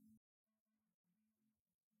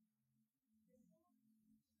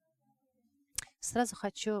Сразу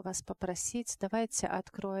хочу вас попросить, давайте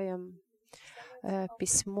откроем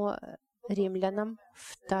письмо римлянам,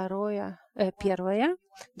 1,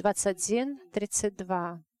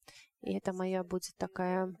 21:32. И это моя будет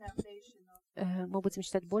такая, мы будем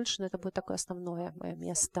читать больше, но это будет такое основное мое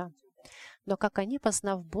место. Но как они,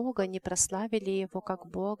 познав Бога, не прославили Его как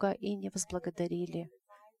Бога и не возблагодарили.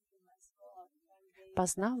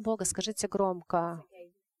 Познав Бога, скажите громко,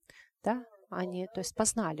 да? Они, то есть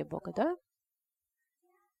познали Бога, да?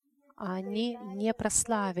 Они не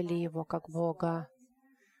прославили Его как Бога.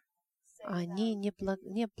 Они не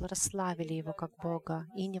прославили Его как Бога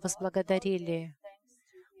и не возблагодарили,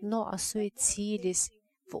 но осуетились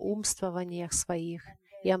в умствованиях своих,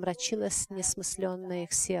 и омрачилось несмысленное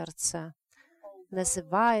их сердце,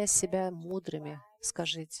 называя себя мудрыми.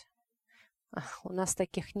 Скажите. У нас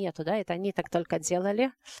таких нету, да? Это они так только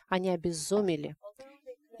делали, они обезумели.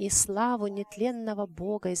 И славу нетленного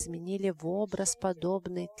Бога изменили в образ,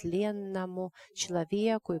 подобный тленному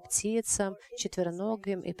человеку и птицам,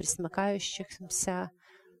 четвероногим и пресмыкающимся.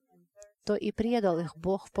 То и предал их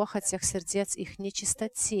Бог в похотях сердец их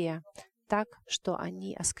нечистоте, так, что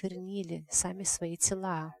они осквернили сами свои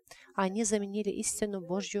тела. Они заменили истину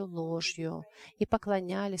Божью ложью и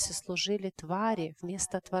поклонялись и служили твари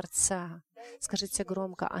вместо Творца. Скажите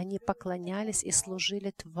громко, они поклонялись и служили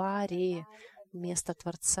твари вместо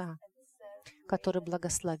Творца, который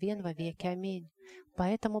благословен во веки. Аминь.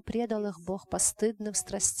 Поэтому предал их Бог постыдным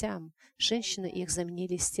страстям. Женщины их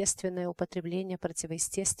заменили естественное употребление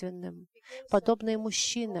противоестественным. Подобные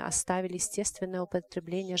мужчины оставили естественное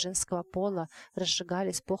употребление женского пола,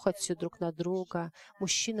 разжигались похотью друг на друга,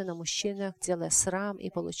 мужчины на мужчинах, делая срам и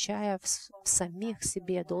получая в самих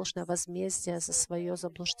себе должное возмездие за свое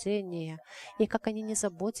заблуждение. И как они не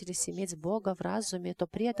заботились иметь Бога в разуме, то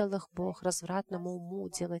предал их Бог развратному уму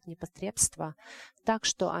делать непотребство, так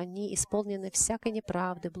что они исполнены всякой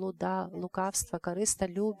неправды, блуда, лукавства,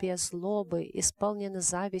 корыстолюбия, злобы, исполнены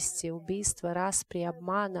зависти, убийства, распри,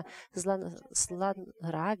 обмана,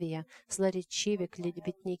 злонравия, злоречивые,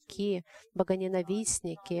 клеветники,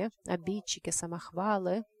 богоненавистники, обидчики,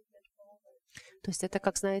 самохвалы. То есть это,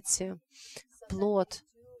 как знаете, плод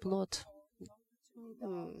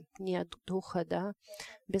не от духа, да,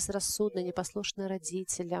 безрассудный, непослушный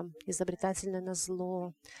родителям, изобретательный на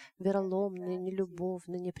зло, вероломный,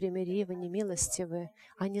 нелюбовный, непримиривый, немилостивый.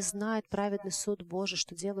 Они знают праведный суд Божий,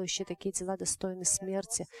 что делающие такие дела достойны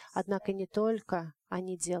смерти, однако не только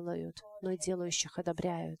они делают, но и делающих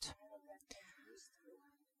одобряют.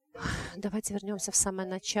 Давайте вернемся в самое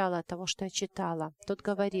начало того, что я читала. Тут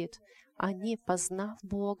говорит, они, познав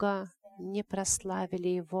Бога, не прославили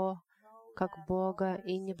Его как Бога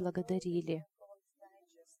и не благодарили.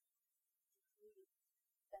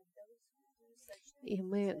 И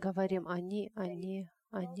мы говорим они.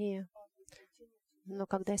 Но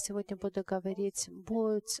когда я сегодня буду говорить,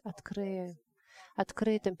 будь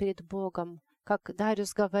открытым перед Богом, как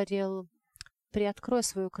Дариус говорил, приоткрой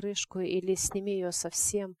свою крышку или сними ее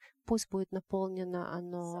совсем, пусть будет наполнено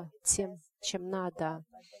оно тем, чем надо.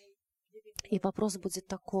 И вопрос будет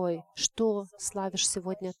такой, что славишь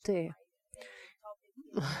сегодня ты?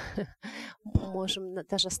 Можем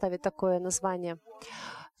даже оставить такое название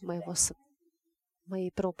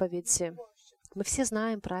моей проповеди. Мы все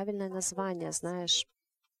знаем правильное название, знаешь.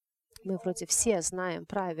 Мы вроде все знаем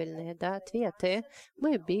правильные, да, ответы.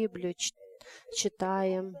 Мы Библию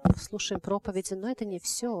читаем, слушаем проповеди, но это не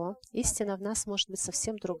все. Истина в нас может быть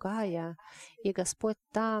совсем другая. И Господь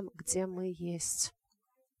там, где мы есть.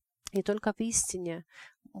 И только в истине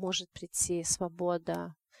может прийти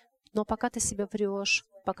свобода. Но пока ты себе врешь,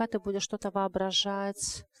 пока ты будешь что-то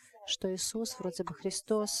воображать, что Иисус, вроде бы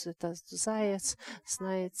Христос, это заяц,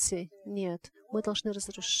 знаете, нет. Мы должны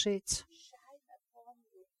разрушить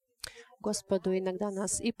Господу иногда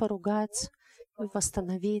нас и поругать, и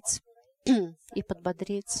восстановить, и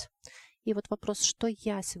подбодрить. И вот вопрос, что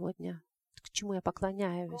я сегодня, к чему я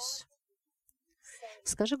поклоняюсь?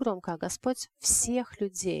 Скажи громко, Господь всех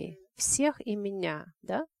людей, всех и меня,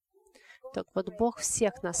 да? Так вот, Бог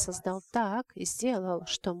всех нас создал так и сделал,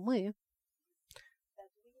 что мы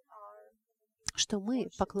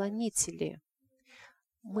поклонители.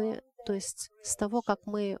 Мы, то есть с того, как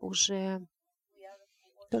мы уже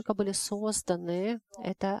только были созданы,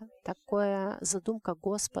 это такая задумка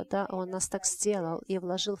Господа, Он нас так сделал и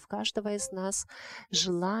вложил в каждого из нас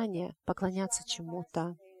желание поклоняться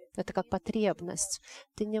чему-то. Это как потребность.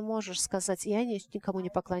 Ты не можешь сказать, я никому не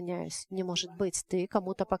поклоняюсь. Не может быть, ты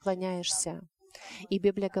кому-то поклоняешься. И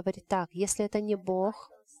Библия говорит так, если это не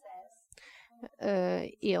Бог,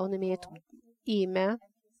 и Он имеет имя,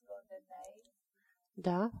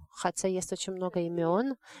 да, хотя есть очень много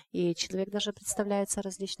имен, и человек даже представляется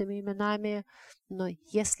различными именами, но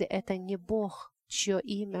если это не Бог, чье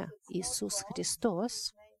имя Иисус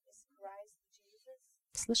Христос,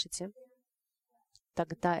 слышите,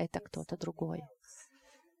 тогда это кто-то другой.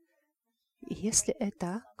 И если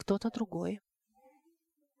это кто-то другой,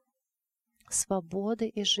 свободы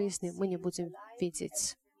и жизни мы не будем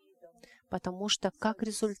видеть, потому что как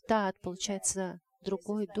результат получается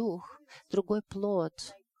другой дух, другой плод.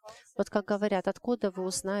 Вот как говорят, откуда вы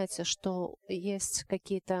узнаете, что есть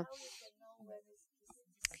какие-то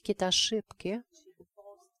ошибки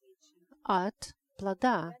от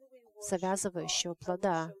плода, завязывающего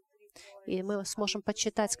плода. И мы сможем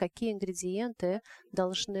подсчитать, какие ингредиенты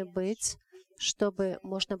должны быть, чтобы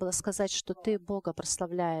можно было сказать, что ты Бога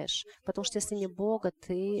прославляешь. Потому что если не Бога,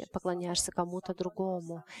 ты поклоняешься кому-то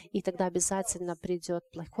другому. И тогда обязательно придет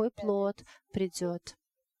плохой плод, придет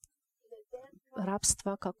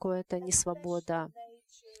рабство какое-то, несвобода.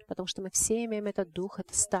 Потому что мы все имеем этот дух,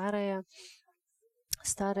 это старая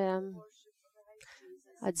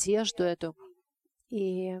одежду эту.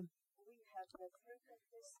 И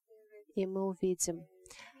мы увидим.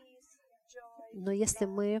 Но если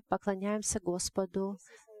мы поклоняемся Господу,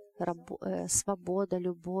 свобода,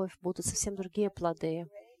 любовь, будут совсем другие плоды.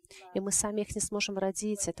 И мы сами их не сможем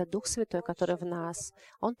родить. Это Дух Святой, который в нас.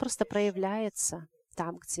 Он просто проявляется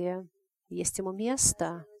там, где есть ему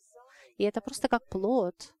место. И это просто как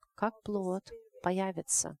плод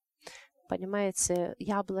появится. Понимаете,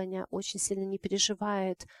 яблоня очень сильно не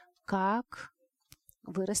переживает, как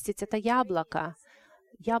вырастить это яблоко.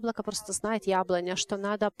 Яблоко просто знает, яблоня, что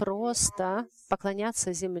надо просто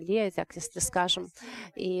поклоняться земле, так если скажем,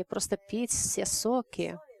 и просто пить все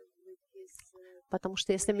соки. Потому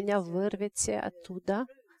что если меня вырвете оттуда,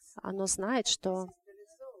 оно знает, что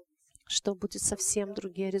будет совсем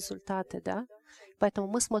другие результаты, да? Поэтому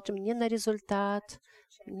мы смотрим не на результат,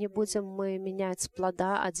 не будем мы менять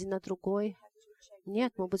плода один на другой.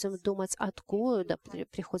 Нет, мы будем думать, откуда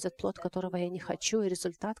приходит плод, которого я не хочу, и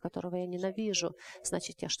результат, которого я ненавижу.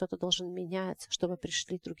 Значит, я что-то должен менять, чтобы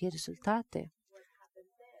пришли другие результаты.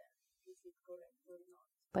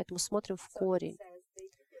 Поэтому смотрим в корень.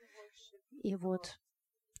 И вот,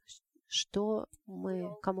 что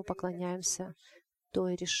мы, кому поклоняемся, то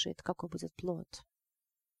и решит, какой будет плод.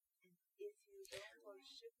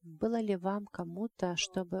 Было ли вам кому-то,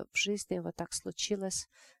 чтобы в жизни вот так случилось?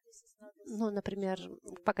 Ну, например,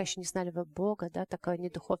 пока еще не знали вы Бога, да, такая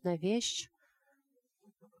недуховная вещь.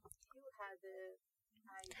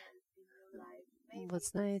 Вот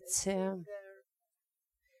знаете,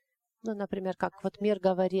 ну, например, как вот мир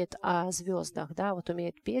говорит о звездах, да, вот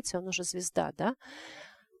умеет петь, он уже звезда, да.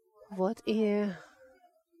 Вот, и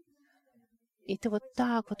ты вот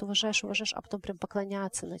так вот уважаешь, а потом прям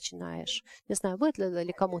поклоняться начинаешь. Не знаю, будет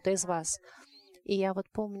ли кому-то из вас. И я вот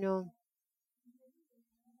помню,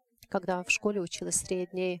 когда в школе училась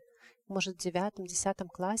средней, может, в 9-10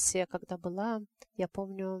 классе, когда была, я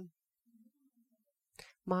помню,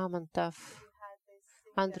 Мамонтов,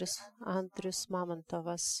 Андрюс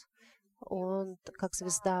Мамонтовас, он как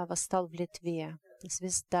звезда восстал в Литве.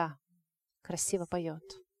 Звезда, красиво поет.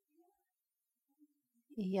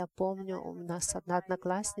 И я помню, у нас одна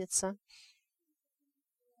одноклассница,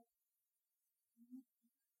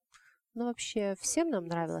 ну, вообще, всем нам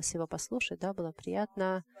нравилось его послушать, да, было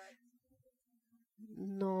приятно,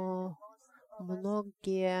 но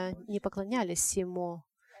многие не поклонялись ему.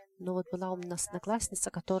 Но вот была у нас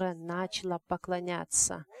одноклассница, которая начала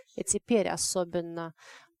поклоняться. И теперь особенно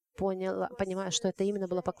понимаю, что это именно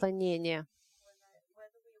было поклонение.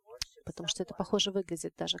 Потому что это похоже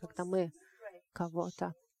выглядит даже, когда мы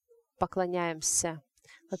кого-то поклоняемся.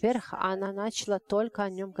 Во-первых, она начала только о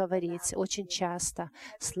нем говорить очень часто.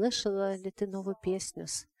 Слышала ли ты новую песню?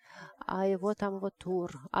 А его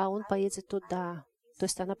тур, а он поедет туда. То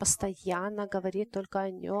есть она постоянно говорит только о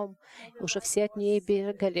нем. Уже все от нее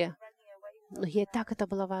бегали. Но ей так это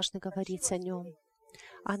было важно говорить о нем.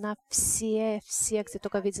 Она все, где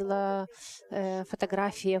только видела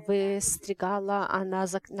фотографии, выстригала, она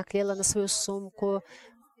наклеила на свою сумку.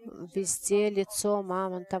 Везде лицо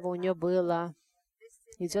Мамонтова у нее было.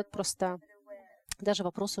 Идет просто... Даже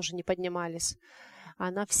вопросы уже не поднимались.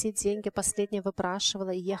 Она все деньги последние выпрашивала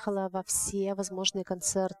и ехала во все возможные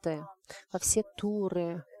концерты, во все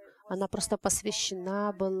туры. Она просто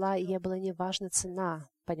посвящена была, и ей была неважна цена,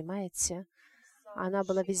 понимаете? Она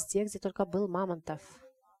была везде, где только был Мамонтов.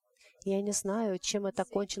 Я не знаю, чем это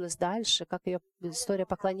кончилось дальше, как ее история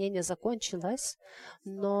поклонения закончилась,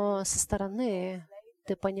 но со стороны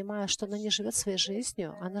ты понимаешь, что она не живет своей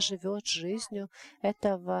жизнью, она живет жизнью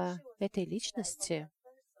этой личности.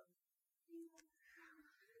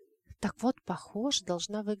 Так вот, похоже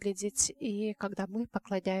должна выглядеть и когда мы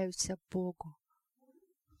поклоняемся Богу.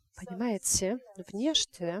 Понимаете,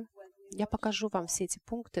 внешне я покажу вам все эти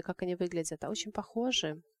пункты, как они выглядят. Очень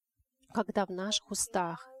похожи, когда в наших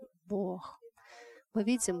устах Бог. Мы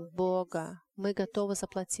видим Бога, мы готовы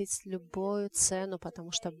заплатить любую цену,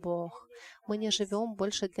 потому что Бог. Мы не живем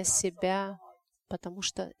больше для себя, потому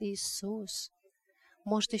что Иисус.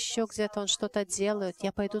 Может, еще где-то Он что-то делает,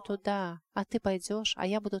 я пойду туда, а ты пойдешь, а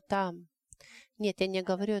я буду там. Нет, я не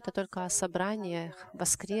говорю это только о собраниях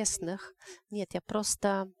воскресных. Нет, я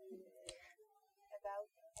просто...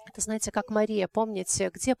 Это, знаете, как Мария, помните,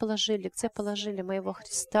 где положили моего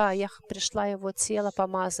Христа? Я пришла Его тело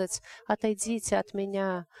помазать. Отойдите от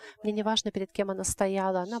меня. Мне не важно, перед кем она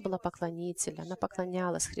стояла. Она была поклонитель, она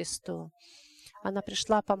поклонялась Христу. Она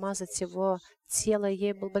пришла помазать Его тело, и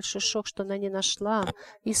ей был большой шок, что она не нашла.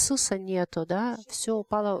 Иисуса нету, да? Все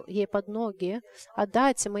упало ей под ноги.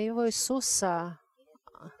 Отдайте моего Иисуса.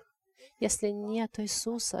 Если нет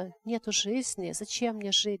Иисуса, нету жизни, зачем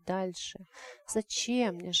мне жить дальше?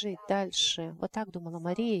 Зачем мне жить дальше? Вот так думала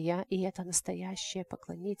Мария, и это настоящая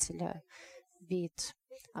поклонителя вид.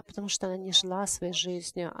 А потому что она не жила своей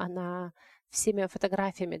жизнью, она всеми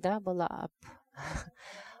фотографиями, да, была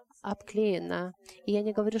обклеена. И я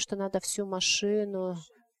не говорю, что надо всю машину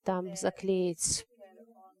там заклеить,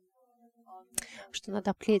 что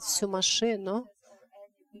надо обклеить всю машину,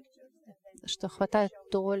 что хватает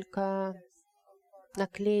только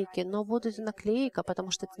наклейки. Но будет наклейка, потому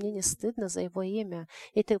что мне не стыдно за Его имя.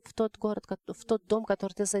 И ты в тот город, в тот дом, в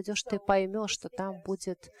который ты зайдешь, ты поймешь, что там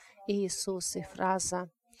будет Иисус, и фраза.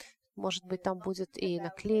 Может быть, там будет и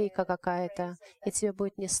наклейка какая-то. И тебе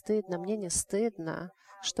будет не стыдно, мне не стыдно,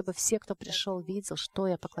 чтобы все, кто пришел, видел, что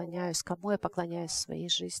я поклоняюсь, кому я поклоняюсь в своей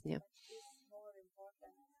жизни.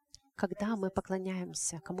 Когда мы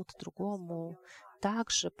поклоняемся кому-то другому,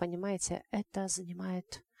 также, понимаете, это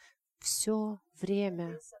занимает все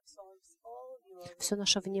время, все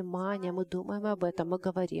наше внимание. Мы думаем об этом, мы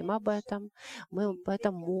говорим об этом, мы об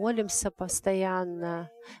этом молимся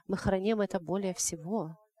постоянно, мы храним это более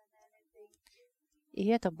всего. И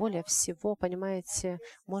это более всего, понимаете,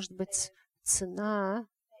 может быть, цена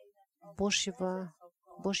Божьей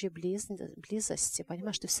близости.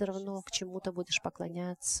 Понимаешь, ты все равно к чему-то будешь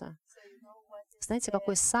поклоняться. Знаете,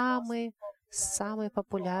 какой самый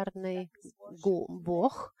популярный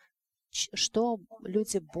Бог, что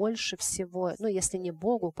люди больше всего, ну, если не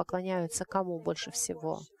Богу, поклоняются кому больше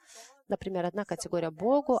всего? Например, одна категория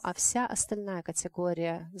Богу, а вся остальная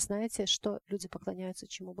категория, знаете, что люди поклоняются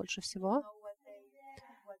чему больше всего?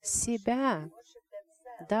 Себя.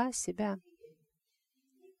 Да, себя.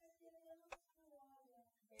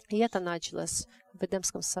 И это началось в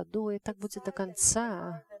Эдемском саду, и так будет до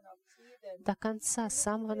конца. До конца, с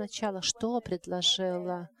самого начала. Что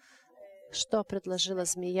предложила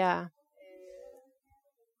змея?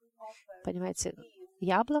 Понимаете,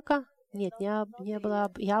 яблоко? Нет, не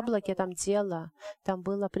было яблоки там дело. Там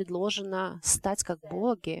было предложено стать как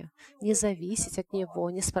боги, не зависеть от Него,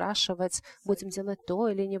 не спрашивать, будем делать то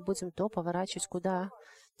или не будем то, поворачивать куда.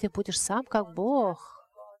 Ты будешь сам как Бог.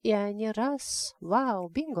 И они раз, вау,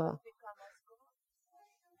 бинго.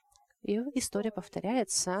 И история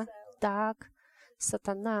повторяется. Так,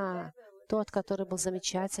 сатана, тот, который был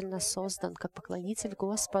замечательно создан как поклонитель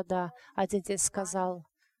Господа, один день сказал: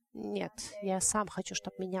 нет, я сам хочу,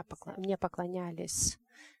 чтобы мне поклонялись.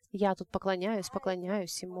 Я тут поклоняюсь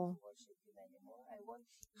Ему.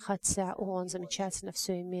 Хотя Он замечательно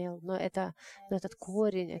все имел. Но этот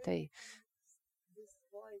корень,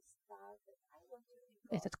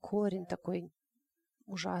 этот корень такой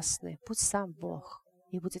ужасный. Пусть сам Бог,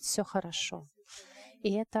 и будет все хорошо.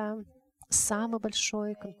 И это самый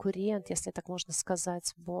большой конкурент, если так можно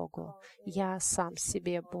сказать, Богу. Я сам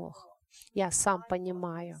себе Бог. Я сам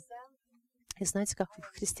понимаю. И знаете, как в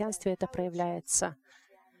христианстве это проявляется?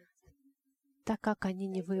 Так как они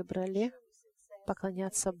не выбрали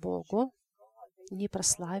поклоняться Богу, не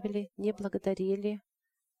прославили, не благодарили,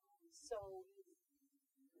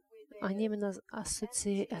 они именно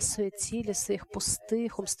осуетили в своих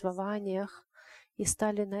пустых умствованиях и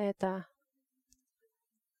стали на это.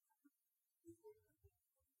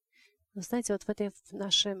 Вы знаете, вот в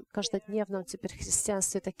нашем каждодневном теперь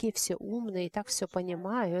христианстве такие все умные и так все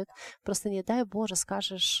понимают. Просто не дай Боже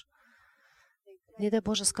скажешь,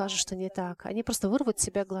 что не так. Они просто вырвут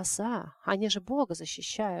себе глаза. Они же Бога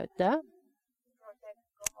защищают, да?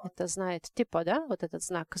 Это знает, типа, да, вот этот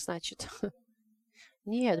знак значит.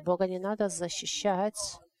 Нет, Бога не надо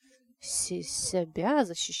защищать. Себя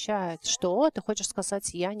защищает. Что? Ты хочешь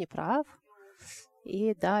сказать, я не прав?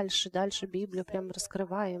 И дальше Библию прям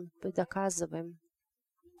раскрываем и доказываем.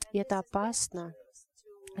 И это опасно.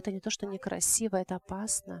 Это не то, что некрасиво, это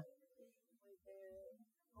опасно.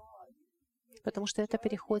 Потому что это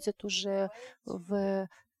переходит уже в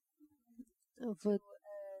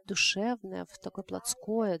душевное, в такое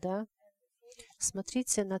плотское, да.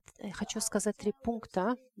 Смотрите, я хочу сказать 3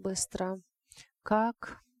 пункта быстро,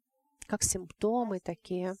 как симптомы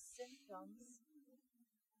такие.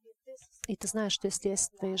 И ты знаешь, что если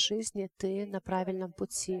есть в твоей жизни, ты на правильном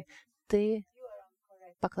пути, ты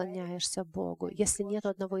поклоняешься Богу. Если нет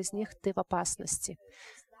одного из них, ты в опасности.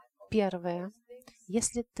 Первое.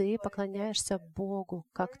 Если ты поклоняешься Богу,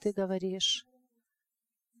 как ты говоришь,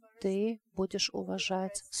 ты будешь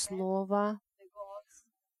уважать Слово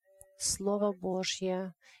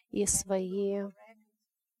Божье и свои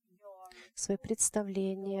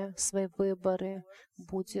представления, свои выборы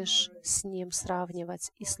будешь с Ним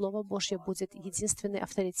сравнивать. И Слово Божье будет единственный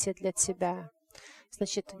авторитет для тебя.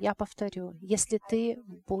 Значит, я повторю, если ты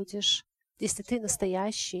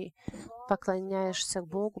настоящий, поклоняешься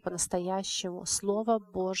Богу по-настоящему, Слово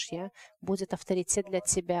Божье будет авторитет для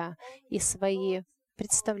тебя. И свои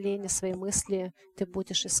представления, свои мысли ты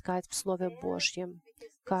будешь искать в Слове Божьем,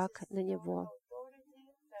 как на Него,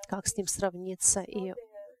 как с Ним сравниться. И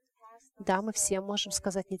да, мы все можем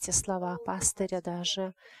сказать не те слова, пастыря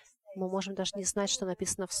даже. Мы можем даже не знать, что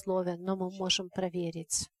написано в Слове, но мы можем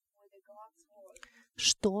проверить,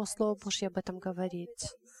 что Слово Божье об этом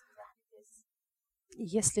говорит.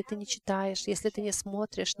 Если ты не читаешь, если ты не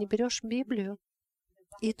смотришь, не берешь Библию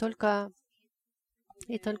и только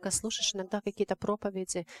слушаешь иногда какие-то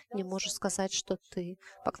проповеди, не можешь сказать, что ты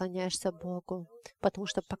поклоняешься Богу, потому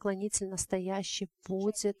что поклонитель настоящий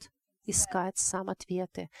будет искать сам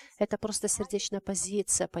ответы. Это просто сердечная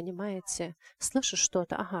позиция, понимаете? Слышишь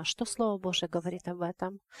что-то? Ага, что Слово Божие говорит об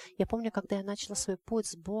этом? Я помню, когда я начала свой путь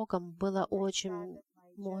с Богом, было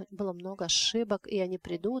много ошибок, и они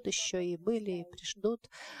придут еще, и были, и придут.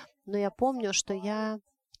 Но я помню, что я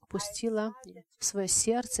пустила в свое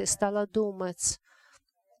сердце и стала думать.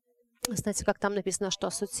 Знаете, как там написано, что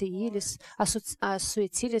осуетились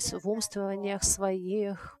в умствованиях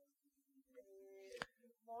своих.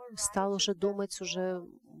 Стал уже думать, уже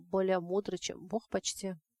более мудрый, чем Бог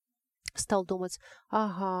почти. Стал думать,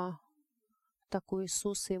 ага, такой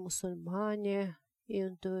Иисус и мусульмане,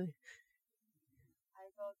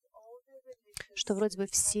 что вроде бы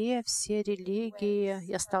все религии,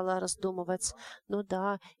 я стала раздумывать, ну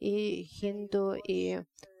да, и хинду, и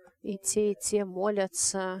те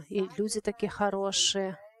молятся, и люди такие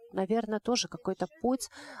хорошие. Наверное, тоже какой-то путь,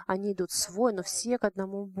 они идут свой, но все к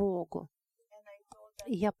одному Богу.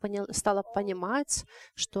 И я стала понимать,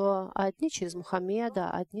 что одни через Мухаммеда,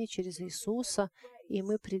 одни через Иисуса, и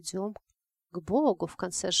мы придем к Богу в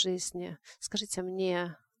конце жизни. Скажите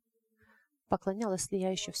мне, поклонялась ли я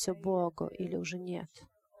еще все Богу или уже нет?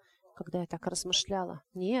 Когда я так размышляла.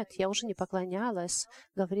 Нет, я уже не поклонялась.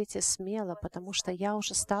 Говорите смело, потому что я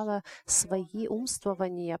уже стала свои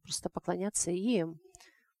умствования просто поклоняться им.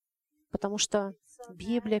 Потому что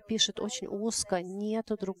Библия пишет очень узко,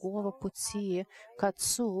 нету другого пути к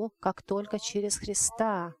Отцу, как только через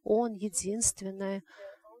Христа. Он единственный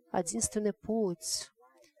путь.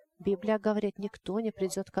 Библия говорит, никто не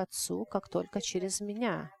придет к Отцу, как только через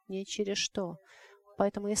меня, не через что.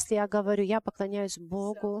 Поэтому, если я говорю, я поклоняюсь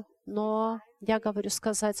Богу, но я говорю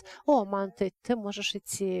сказать, о, Манты, ты можешь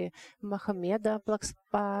идти Мухаммеда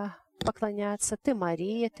поклоняться, ты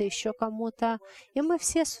Марии, ты еще кому-то, и мы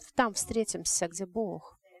все там встретимся, где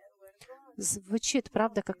Бог. Звучит,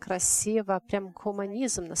 правда, как красиво, прям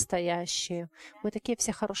гуманизм настоящий. Мы такие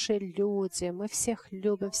все хорошие люди, мы всех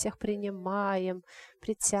любим, всех принимаем,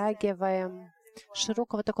 притягиваем,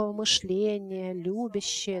 широкого такого мышления,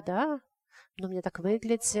 любящие, да? Но мне так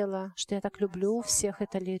выглядело, что я так люблю всех и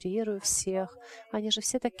толерирую всех. Они же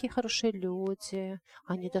все такие хорошие люди.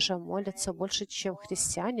 Они даже молятся больше, чем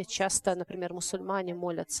христиане. Часто, например, мусульмане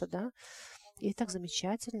молятся, да? И так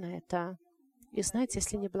замечательно это. И знаете,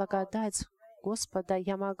 если не благодать Господа,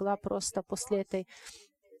 я могла просто после этой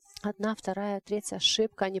 1, 2, 3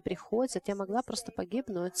 ошибка, они приходят, я могла просто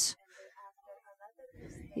погибнуть.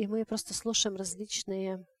 И мы просто слушаем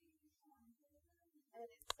различные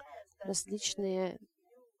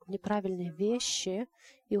неправильные вещи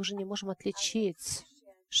и уже не можем отличить,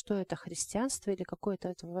 что это христианство или какое-то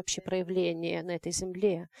это вообще проявление на этой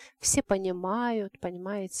земле. Все понимают,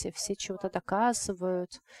 понимаете, все чего-то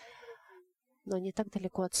доказывают, но не так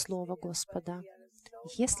далеко от Слова Господа.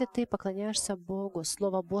 Если ты поклоняешься Богу,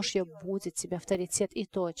 Слово Божье будет тебе авторитет и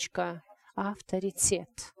точка.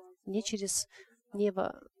 Авторитет. Не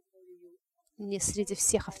среди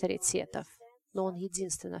всех авторитетов, но Он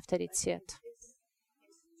единственный авторитет.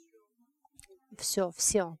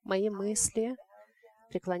 все, мои мысли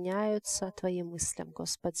преклоняются Твоим мыслям,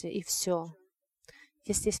 Господи, и все.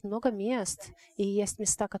 Есть много мест, и есть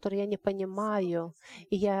места, которые я не понимаю,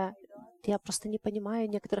 и я просто не понимаю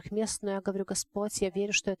некоторых мест, но я говорю: Господь, я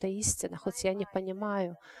верю, что это истина, хоть я не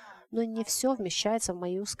понимаю. Но не все вмещается в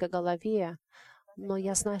моей узкой голове, но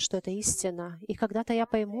я знаю, что это истина. И когда-то я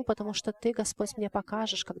пойму, потому что Ты, Господь, мне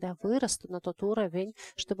покажешь, когда я вырасту на тот уровень,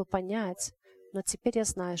 чтобы понять. Но теперь я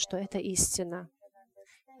знаю, что это истина.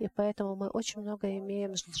 И поэтому мы очень много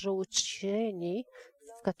имеем лжеучений,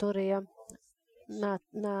 которые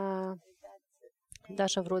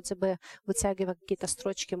даже вроде бы, вытягивая какие-то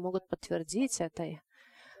строчки, могут подтвердить это.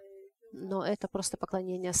 Но это просто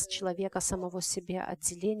поклонение человека самого себе,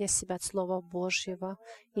 отделение себя от Слова Божьего.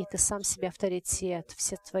 И ты сам себе авторитет.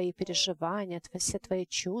 Все твои переживания, все твои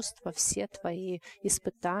чувства, все твои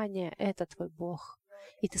испытания — это твой Бог.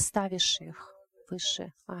 И ты ставишь их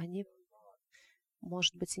выше, а они,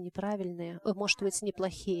 может быть, и неправильные, может быть, и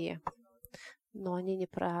неплохие, но они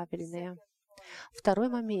неправильные. Второй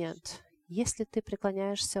момент. Если ты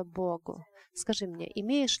преклоняешься Богу, скажи мне,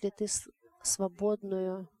 имеешь ли ты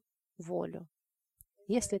свободную волю?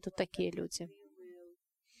 Есть ли тут такие люди?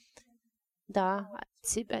 Да,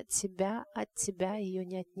 от тебя ее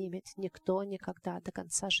не отнимет никто никогда до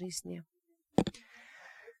конца жизни.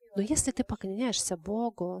 Но если ты поклоняешься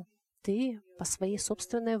Богу, ты по своей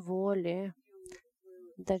собственной воле,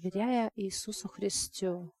 доверяя Иисусу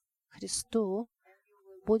Христу,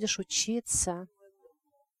 будешь учиться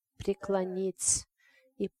преклонить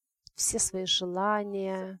и все свои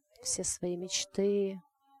желания, все свои мечты,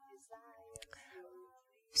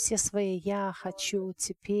 все свои «я хочу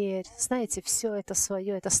теперь». Знаете, все это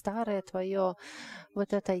свое, это старое твое,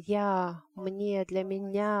 вот это «я», «мне», «для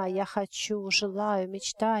меня», «я хочу», «желаю»,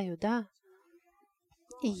 «мечтаю», да?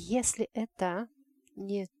 И если это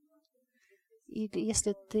не... Или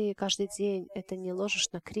если ты каждый день это не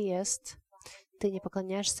ложишь на крест, ты не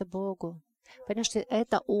поклоняешься Богу. Понимаешь,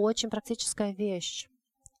 это очень практическая вещь.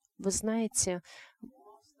 Вы знаете,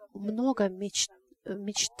 много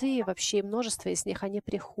мечты вообще, и множество из них, они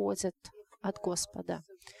приходят от Господа.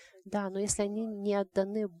 Да, но если они не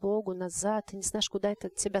отданы Богу назад, ты не знаешь, куда это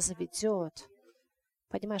тебя заведет.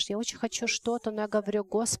 Понимаешь, я очень хочу что-то, но я говорю: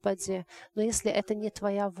 Господи, но если это не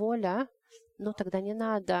Твоя воля, ну тогда не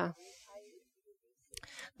надо.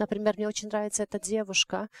 Например, мне очень нравится эта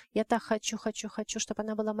девушка. Я так хочу, чтобы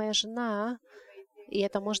она была моя жена. И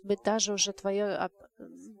это может быть даже уже твое...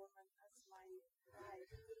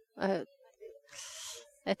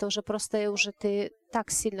 Это уже просто ты так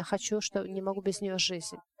сильно хочу, что не могу без нее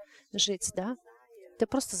жить, да? Ты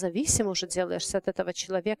просто зависим уже делаешься от этого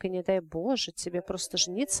человека, и не дай Боже тебе просто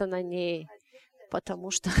жениться на ней, потому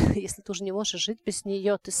что если ты уже не можешь жить без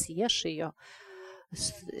нее, ты съешь ее.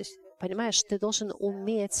 Понимаешь, ты должен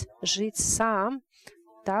уметь жить сам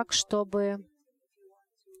так, чтобы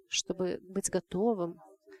быть готовым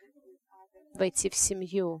войти в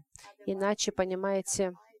семью. Иначе,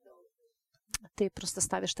 понимаете, ты просто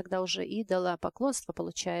ставишь тогда уже идола, поклонство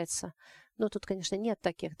получается. Ну, тут, конечно, нет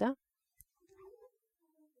таких, да?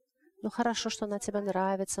 Ну, хорошо, что она тебе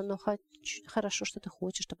нравится, но хорошо, что ты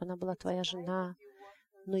хочешь, чтобы она была твоя жена.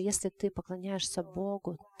 Но если ты поклоняешься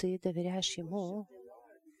Богу, ты доверяешь Ему,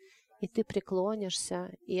 и ты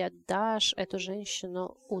преклонишься и отдашь эту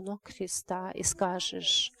женщину у ног Христа и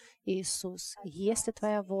скажешь: Иисус, если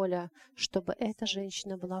Твоя воля, чтобы эта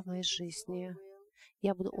женщина была в моей жизни,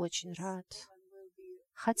 я буду очень рад.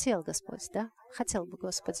 Хотел Господь, да? Хотел бы,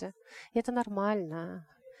 Господи. И это нормально.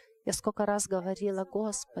 Я сколько раз говорила: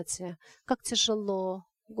 Господи, как тяжело.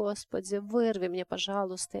 Господи, вырви мне,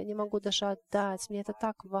 пожалуйста. Я не могу даже отдать. Мне это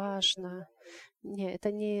так важно. Не,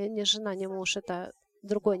 это не жена, не муж, это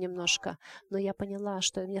другой немножко. Но я поняла,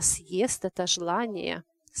 что меня съест это желание.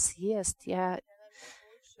 Съест.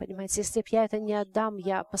 Понимаете, если бы я это не отдам,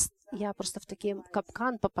 я просто в такой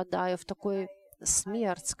капкан попадаю, в такой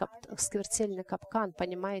смерть, сквертельный капкан,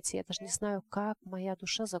 понимаете? Я даже не знаю, как моя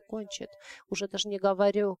душа закончит. Уже даже не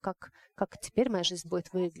говорю, как теперь моя жизнь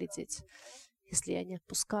будет выглядеть, если я не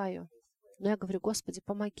отпускаю. Но я говорю: Господи,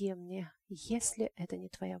 помоги мне. Если это не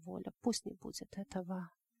Твоя воля, пусть не будет этого.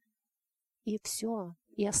 И все.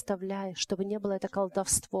 И оставляй, чтобы не было это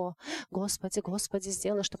колдовство. Господи, Господи,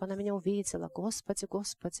 сделай, чтобы она меня увидела. Господи,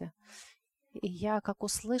 Господи. И я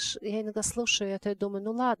я иногда слушаю это и думаю: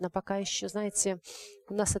 ну ладно, пока еще, знаете,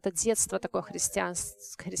 у нас это детство такое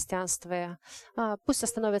христианство. Пусть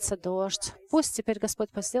остановится дождь, пусть теперь Господь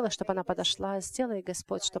сделай, чтобы она подошла, сделай,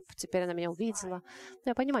 Господь, чтобы теперь она меня увидела.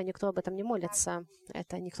 Я понимаю, никто об этом не молится,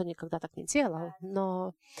 это никто никогда так не делал,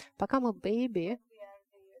 но пока мы бэйби,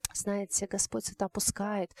 Знаете, Господь это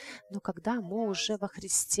опускает, но когда мы уже во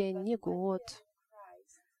Христе не год,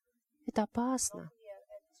 это опасно.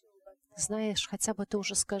 Знаешь, хотя бы ты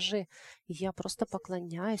уже скажи, я просто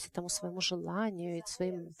поклоняюсь этому своему желанию и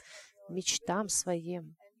своим мечтам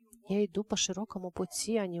своим. Я иду по широкому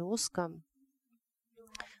пути, а не узком,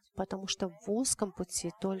 потому что в узком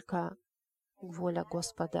пути только воля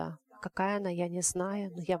Господа. Какая она, я не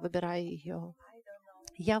знаю, но я выбираю ее.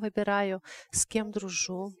 Я выбираю, с кем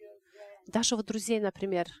дружу. Даже вот друзей,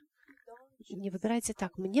 например, не выбирайте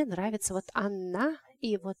так. Мне нравится вот она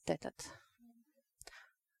и вот этот.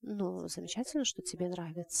 Ну, замечательно, что тебе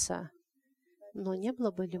нравится. Но не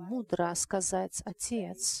было бы ли мудро сказать: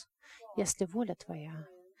 Отец, если воля Твоя,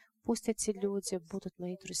 пусть эти люди будут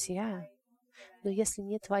мои друзья, но если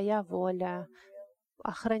не Твоя воля,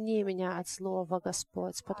 охрани меня от злого,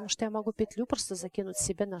 Господь, потому что я могу петлю просто закинуть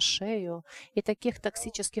себе на шею и таких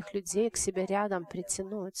токсических людей к себе рядом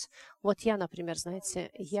притянуть. Вот я, например, знаете,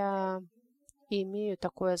 я имею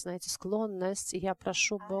такое, знаете, склонность, и я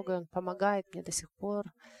прошу Бога, Он помогает мне до сих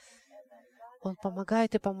пор. Он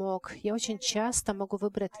помогает и помог. Я очень часто могу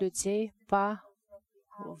выбрать людей по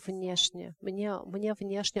внешне. Мне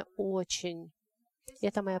внешне очень.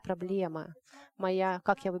 Это моя проблема.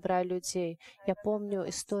 Как я выбираю людей. Я помню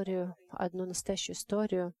историю, одну настоящую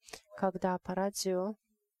историю, когда по радио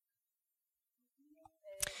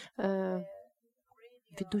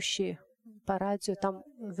ведущий по радио там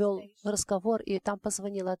вел разговор, и там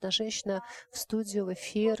позвонила одна женщина в студию, в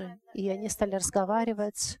эфир, и они стали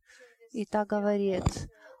разговаривать, и та говорит: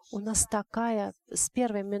 у нас такая с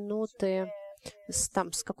первой минуты с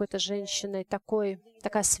какой-то женщиной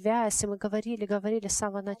такая связь, и мы говорили с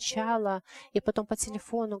самого начала, и потом по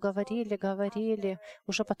телефону говорили,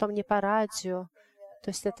 уже потом не по радио. То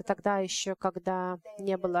есть это тогда еще, когда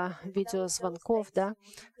не было видеозвонков, да,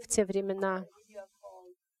 в те времена.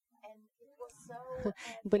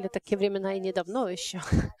 Были такие времена и недавно еще.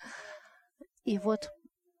 И вот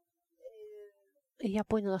я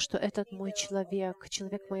поняла, что этот мой человек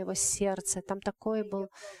моего сердца. Там такой был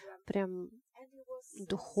прям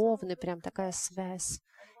духовный, прям такая связь.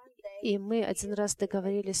 И мы один раз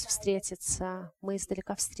договорились встретиться. Мы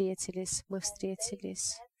издалека встретились.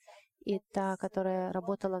 И та, которая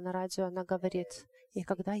работала на радио, она говорит: и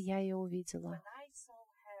когда я ее увидела,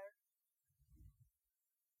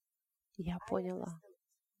 я поняла,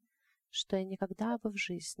 что я никогда бы в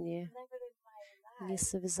жизни не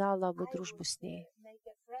связала бы дружбу с ней.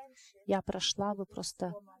 Я прошла бы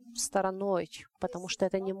просто стороной, потому что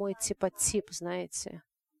это не мой тип, знаете.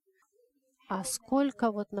 А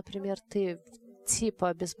сколько вот, например, ты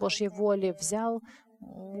типа без Божьей воли взял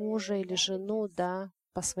мужа или жену, да,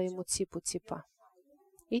 по своему типа.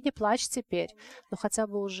 И не плачь теперь, но хотя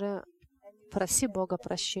бы уже проси Бога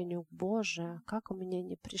прощения. Боже, как у меня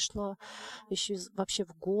не пришло еще вообще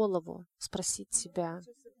в голову спросить Тебя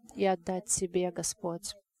и отдать Тебе,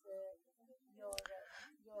 Господь.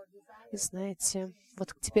 И знаете,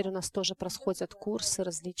 вот теперь у нас тоже происходят курсы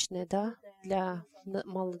различные, да, для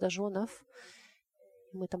молодоженов.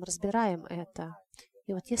 Мы там разбираем это.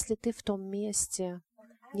 И вот если ты в том месте,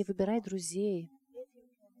 не выбирай друзей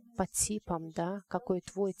по типам, да, какой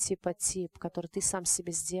твой тип, который ты сам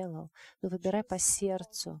себе сделал, но выбирай по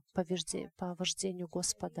сердцу, по вождению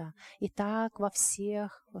Господа. И так во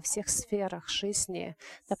всех сферах жизни,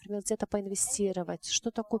 например, где-то поинвестировать,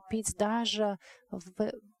 что-то купить даже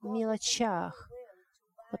в мелочах.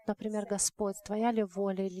 Вот, например, Господь, Твоя ли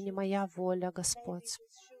воля или не моя воля, Господь?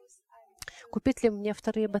 Купить ли мне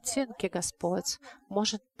вторые ботинки, Господь?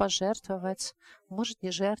 Может пожертвовать, может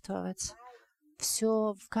не жертвовать.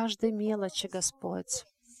 Все в каждой мелочи, Господь.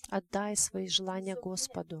 Отдай свои желания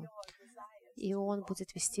Господу, и Он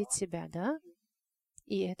будет вести тебя, да?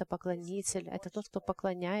 И это поклонитель, это тот, кто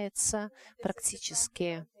поклоняется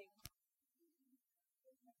практически.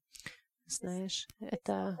 Знаешь,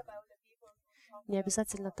 это не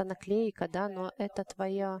обязательно та наклейка, да, но это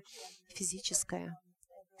твоя физическая.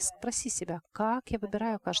 Спроси себя, как я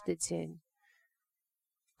выбираю каждый день?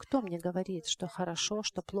 Кто мне говорит, что хорошо,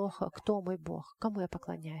 что плохо? Кто мой Бог? Кому я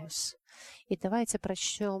поклоняюсь? И давайте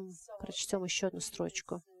прочтем еще одну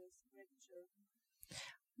строчку.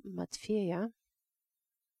 Матфея.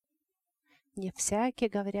 «Не всякий,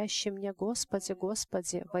 говорящий мне, Господи,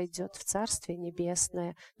 Господи, войдет в Царствие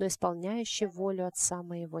Небесное, но исполняющий волю Отца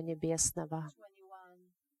Моего Небесного».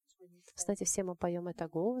 Знаете, все мы поем это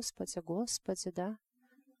 «Господи, Господи», да?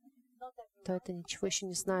 То это ничего еще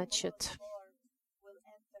не значит.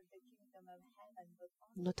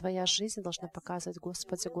 Но твоя жизнь должна показывать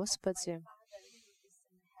 «Господи, Господи».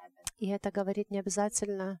 И это говорит не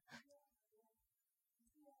обязательно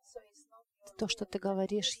то, что ты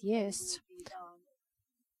говоришь, есть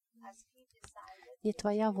не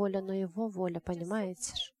твоя воля, но Его воля,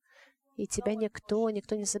 понимаете? И тебя никто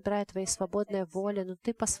не забирает твоей свободной воли, но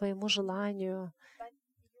ты по своему желанию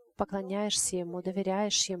поклоняешься Ему,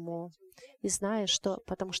 доверяешь Ему и знаешь, что,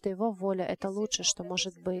 потому что Его воля — это лучшее, что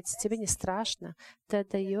может быть. Тебе не страшно, ты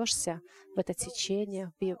отдаешься в это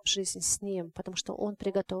течение, в жизнь с Ним, потому что Он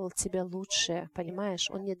приготовил тебе лучшее, понимаешь?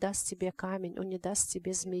 Он не даст тебе камень, Он не даст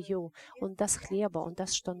тебе змею, Он даст хлеба, Он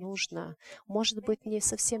даст, что нужно. Может быть, не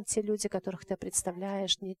совсем те люди, которых ты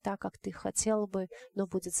представляешь, не так, как ты хотел бы, но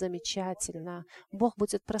будет замечательно. Бог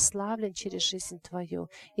будет прославлен через жизнь твою,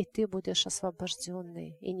 и ты будешь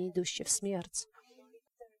освобожденный и не идущий в смерть.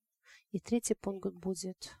 И третий пункт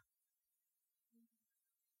будет,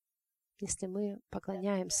 если мы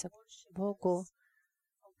поклоняемся Богу,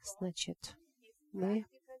 значит, мы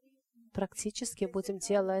практически будем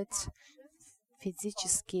делать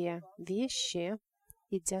физические вещи,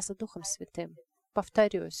 идя за Духом Святым.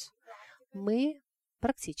 Повторюсь, мы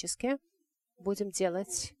практически будем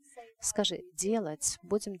делать, скажи, делать,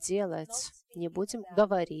 будем делать, не будем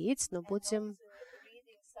говорить, но будем,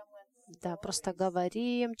 да, просто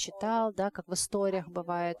говорим, читал, да, как в историях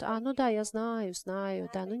бывает. Ну да, я знаю,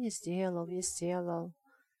 да, ну не сделал.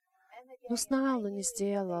 Ну знал, но не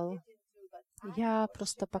сделал. Я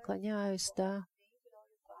просто поклоняюсь, да.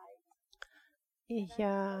 И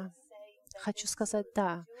я хочу сказать,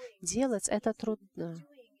 да, делать это трудно,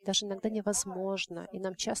 даже иногда невозможно. И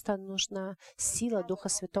нам часто нужна сила Духа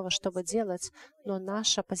Святого, чтобы делать, но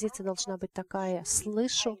наша позиция должна быть такая: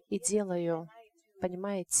 слышу и делаю.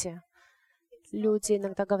 Понимаете? Люди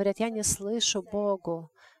иногда говорят: я не слышу Богу.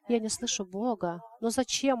 Я не слышу Бога. Но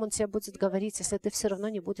зачем Он тебе будет говорить, если ты все равно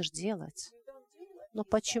не будешь делать? Но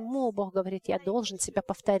почему Бог говорит: я должен тебя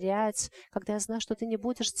повторять, когда я знаю, что ты не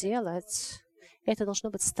будешь делать? Это должно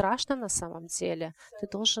быть страшно на самом деле. Ты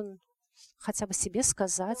должен хотя бы себе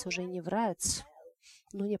сказать, уже и не врать.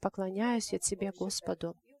 Ну, не поклоняюсь я Тебе,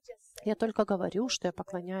 Господу. Я только говорю, что я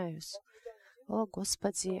поклоняюсь. О,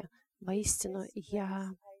 Господи, воистину,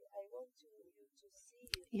 я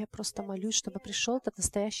просто молюсь, чтобы пришел этот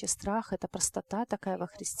настоящий страх, эта простота такая во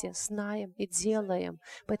Христе. Знаем и делаем.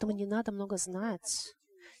 Поэтому не надо много знать.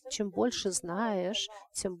 Чем больше знаешь,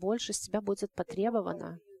 тем больше с тебя будет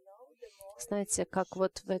потребовано. Знаете, как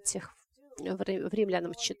вот в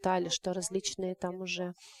Римлянам читали, что различные там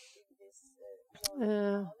уже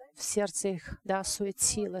в сердце их, да,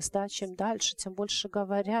 суетилось, да, чем дальше, тем больше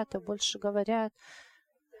говорят, и больше говорят.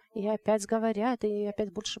 И опять говорят, и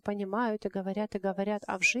опять больше понимают, и говорят,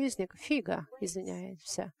 а в жизни фига,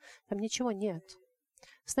 извиняемся, там ничего нет.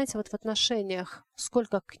 Знаете, вот в отношениях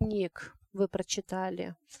сколько книг вы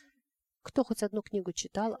прочитали? Кто хоть одну книгу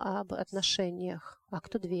читал об отношениях? А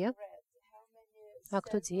кто 2? А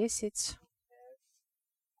кто 10?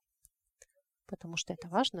 Потому что это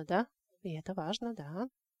важно, да? И это важно, да.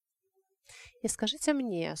 И скажите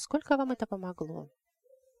мне, сколько вам это помогло?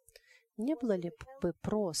 Не было ли бы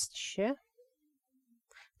проще,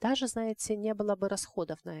 даже, знаете, не было бы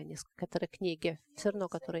расходов на некоторые книги, все равно,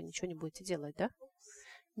 которые ничего не будете делать, да?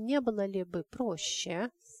 Не было ли бы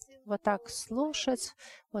проще вот так слушать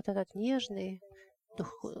вот этот нежный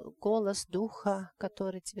голос Духа,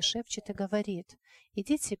 который тебе шепчет и говорит: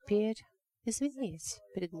 иди теперь извинись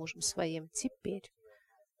перед мужем своим, теперь.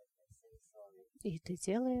 И ты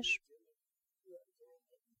делаешь.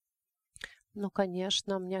 Ну,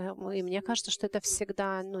 конечно, мне кажется, что это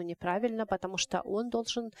всегда неправильно, потому что он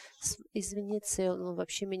должен извиниться, и он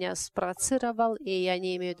вообще меня спровоцировал, и я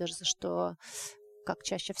не имею даже за что, как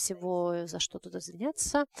чаще всего, за что тут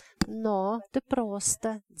извиняться, но ты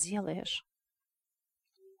просто делаешь.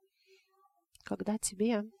 Когда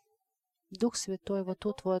тебе Дух Святой вот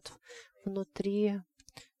тут вот внутри,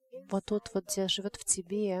 вот тут вот, где живет в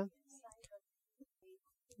тебе,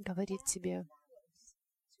 говорит тебе: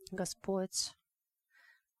 Господь,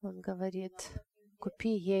 Он говорит, купи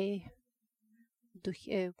ей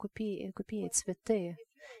цветы.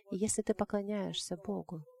 И если ты поклоняешься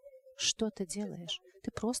Богу, что ты делаешь?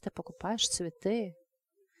 Ты просто покупаешь цветы.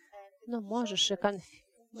 Ну, можешь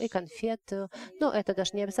и конфеты. Ну, это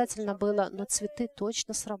даже не обязательно было, но цветы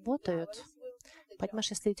точно сработают. Понимаешь,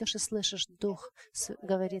 если идешь и слышишь, Дух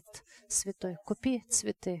говорит Святой: купи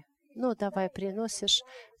цветы. Ну, давай, приносишь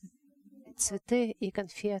цветы и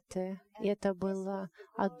конфеты. И это было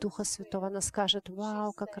от Духа Святого. Она скажет: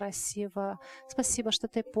 вау, как красиво. Спасибо, что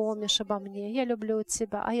ты помнишь обо мне. Я люблю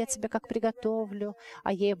тебя, а я тебя как приготовлю.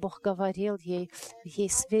 А ей Бог говорил, ей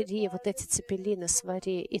свари, вот эти цепелины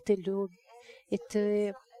свари, и ты любишь, и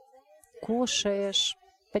ты кушаешь.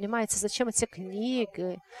 Понимаете, зачем эти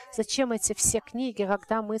книги? Зачем эти все книги,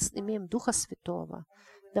 когда мы имеем Духа Святого?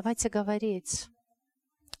 Давайте говорить.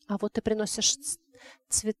 А вот ты приносишь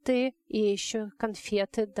цветы и еще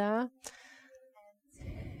конфеты, да?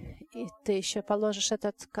 И ты еще положишь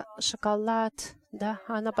этот шоколад, да?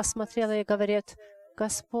 Она посмотрела и говорит: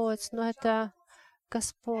 Господь, ну это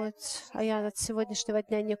Господь, а я от сегодняшнего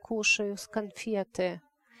дня не кушаю с конфеты.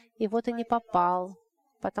 И вот и не попал,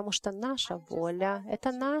 потому что наша воля —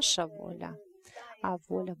 это наша воля, а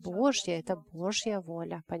воля Божья — это Божья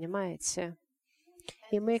воля, понимаете?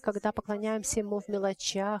 И мы, когда поклоняемся Ему в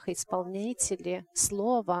мелочах, исполнители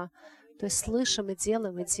Слова, то есть слышим и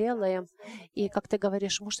делаем, и как ты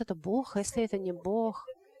говоришь, может, это Бог, а если это не Бог?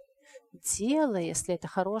 Делай, если это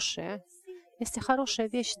хорошее. Если хорошая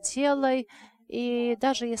вещь, делай, и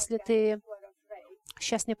даже если ты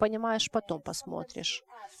сейчас не понимаешь, потом посмотришь.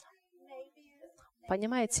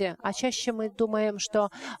 Понимаете? А чаще мы думаем,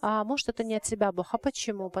 что может, это не от тебя, Бог. А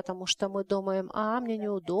почему? Потому что мы думаем: мне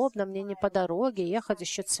неудобно, мне не по дороге ехать,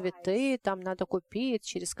 еще цветы, там надо купить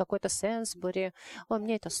через какой-то Сенсбери.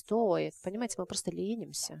 Мне это стоит. Понимаете, мы просто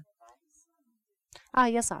ленимся.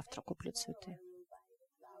 Я завтра куплю цветы.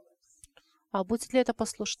 А будет ли это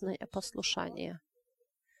послушание?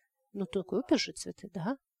 Ну, ты купишь же цветы,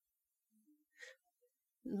 да?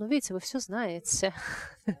 Ну, видите, вы все знаете.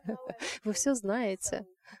 Вы все знаете.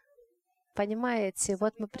 Понимаете,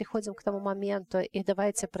 вот мы приходим к тому моменту, и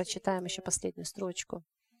давайте прочитаем еще последнюю строчку.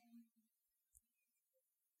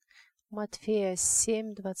 Матфея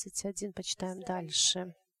 7:21, почитаем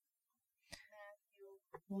дальше.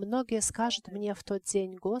 «Многие скажут мне в тот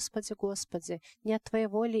день: Господи, Господи, не от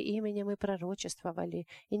Твоего ли имени мы пророчествовали,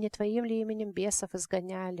 и не Твоим ли именем бесов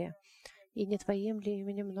изгоняли, и не Твоим ли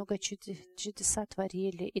именем много чудеса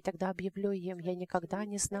творили? И тогда объявлю им: я никогда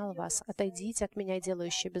не знал вас. Отойдите от меня,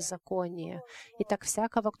 делающие беззаконие. И так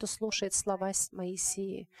всякого, кто слушает слова мои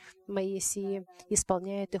сии,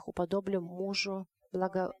 исполняет их, уподоблю мужу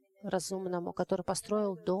благоразумному, который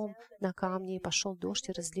построил дом на камне, и пошел дождь,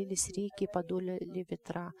 и разлились реки, и подули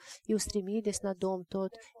ветра, и устремились на дом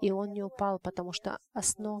тот, и он не упал, потому что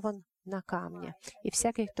основан на камне. И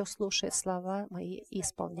всякий, кто слушает слова мои и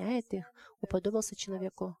исполняет их, уподобился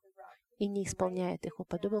человеку, и не исполняет их,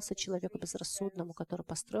 уподобился человеку безрассудному, который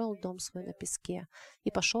построил дом свой на песке.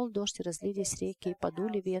 И пошел дождь, и разлились реки, и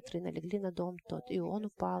подули ветры, и налегли на дом тот, и он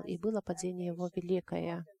упал, и было падение его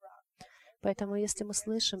великое». Поэтому, если мы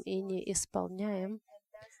слышим и не исполняем,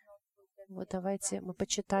 вот давайте мы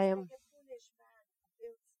почитаем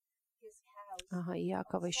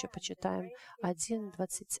Иакова, еще почитаем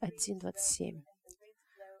 1:21-27.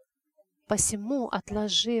 «Посему,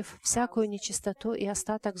 отложив всякую нечистоту и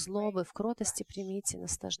остаток злобы, в кротости примите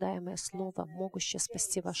наслаждаемое слово, могущее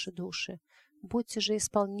спасти ваши души. Будьте же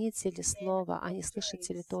исполнители слова, а не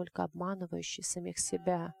слышатели только, обманывающие самих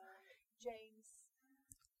себя».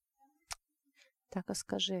 Так и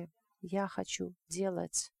скажи: я хочу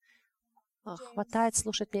делать. Хватает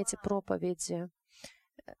слушать мне эти проповеди.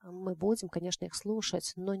 Мы будем, конечно, их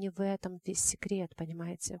слушать, но не в этом весь секрет,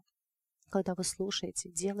 понимаете? Когда вы слушаете,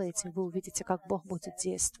 делаете, вы увидите, как Бог будет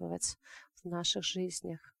действовать в наших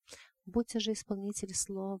жизнях. Будьте же исполнители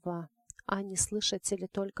слова, а не слышатели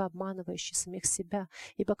только, обманывающие самих себя.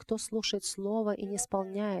 Ибо кто слушает слово и не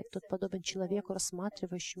исполняет, тот подобен человеку,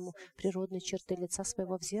 рассматривающему природные черты лица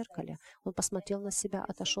своего в зеркале. Он посмотрел на себя,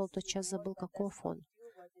 отошел, тотчас забыл, каков он.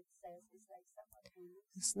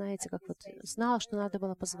 Знаете, как вот знал, что надо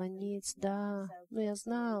было позвонить, да, я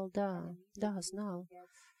знал, да, знал.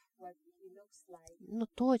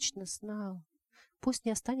 Точно знал. Пусть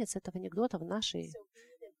не останется этого анекдота в нашей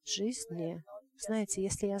жизни. Знаете,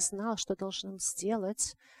 если я знал, что должен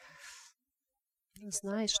сделать,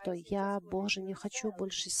 знай, что я, Боже, не хочу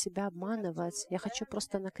больше себя обманывать. Я хочу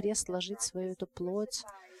просто на крест ложить свою эту плоть.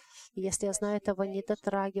 И если я знаю этого, не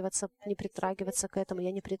дотрагиваться, не притрагиваться к этому,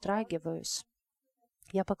 я не притрагиваюсь.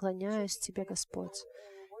 Я поклоняюсь Тебе, Господь.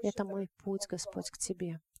 Это мой путь, Господь, к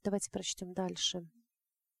Тебе. Давайте прочтем дальше.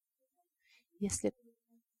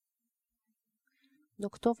 Но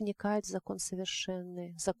кто вникает в закон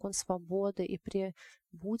совершенный, закон свободы, и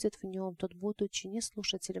пребудет в нем, тот, будучи не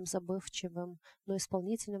слушателем забывчивым, но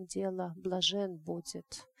исполнителем дела, блажен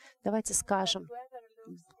будет. Давайте скажем: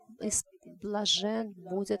 блажен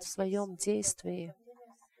будет в своем действии.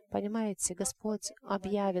 Понимаете, Господь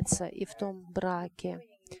объявится и в том браке.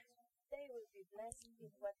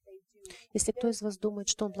 Если кто из вас думает,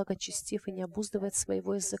 что он благочестив и не обуздывает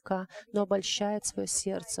своего языка, но обольщает свое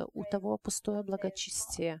сердце, у того пустое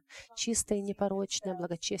благочестие. Чистое и непорочное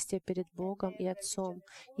благочестие перед Богом и Отцом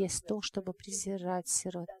есть то, чтобы презирать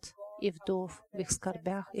сирот и вдов в их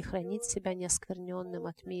скорбях и хранить себя неоскверненным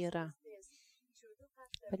от мира.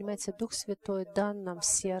 Понимаете, Дух Святой дан нам в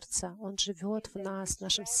сердце, Он живет в нас, в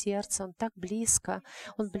нашем сердце, Он так близко,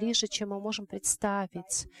 Он ближе, чем мы можем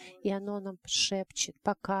представить, и оно нам шепчет,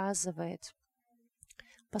 показывает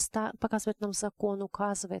нам закон,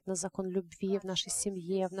 указывает на закон любви в нашей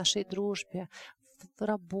семье, в нашей дружбе, в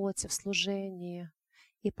работе, в служении,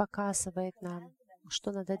 и показывает нам,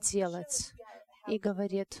 что надо делать, и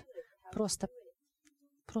говорит, просто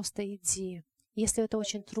иди. Если это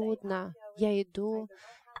очень трудно, я иду,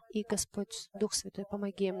 и Господь, Дух Святой,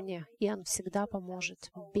 помоги мне. И Он всегда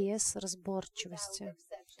поможет, без разборчивости.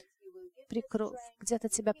 Где-то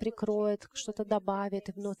тебя прикроет, что-то добавит,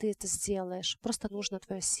 но ты это сделаешь. Просто нужно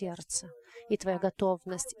твое сердце и твоя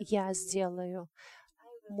готовность. Я сделаю.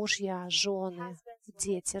 Мужья, жены,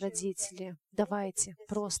 дети, родители, давайте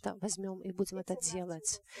просто возьмем и будем это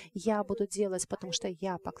делать. Я буду делать, потому что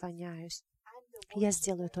я поклоняюсь. Я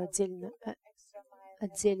сделаю эту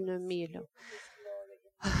отдельную милю.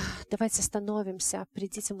 Давайте остановимся.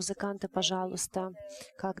 Придите, музыканты, пожалуйста.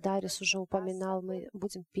 Как Дарис уже упоминал, мы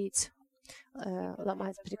будем пить,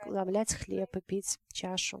 преломлять хлеб и пить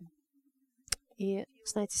чашу. И,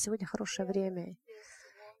 знаете, сегодня хорошее время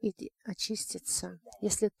и очиститься.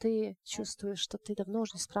 Если ты чувствуешь, что ты давно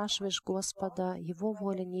уже не спрашиваешь Господа, Его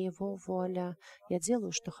воля, не Его воля, я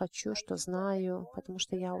делаю, что хочу, что знаю, потому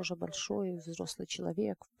что я уже большой взрослый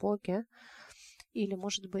человек в Боге. Или,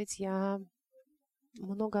 может быть, я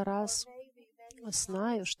много раз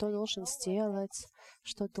знаю, что должен сделать,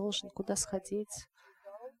 что должен, куда сходить,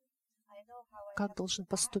 как должен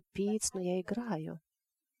поступить, но я играю.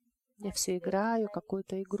 Я все играю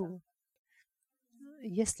какую-то игру.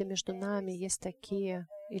 Если между нами есть такие,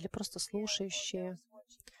 или просто слушающие,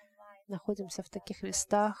 находимся в таких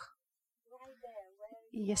местах,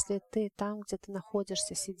 и если ты там, где ты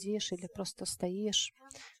находишься, сидишь или просто стоишь,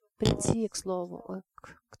 приди к Слову,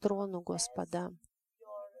 к трону Господа.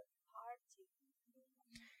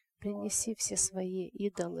 Принеси все свои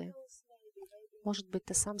идолы. Может быть,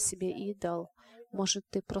 ты сам себе идол. Может,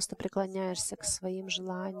 ты просто преклоняешься к своим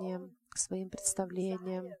желаниям, к своим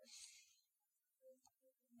представлениям.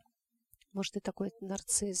 Может, ты такой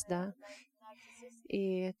нарцисс, да?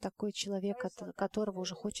 И такой человек, от которого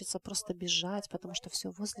уже хочется просто бежать, потому что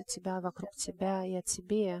все возле тебя, вокруг тебя и о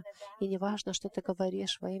тебе. И не важно, что ты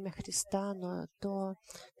говоришь во имя Христа, но то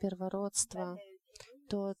первородство,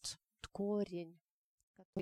 тот корень,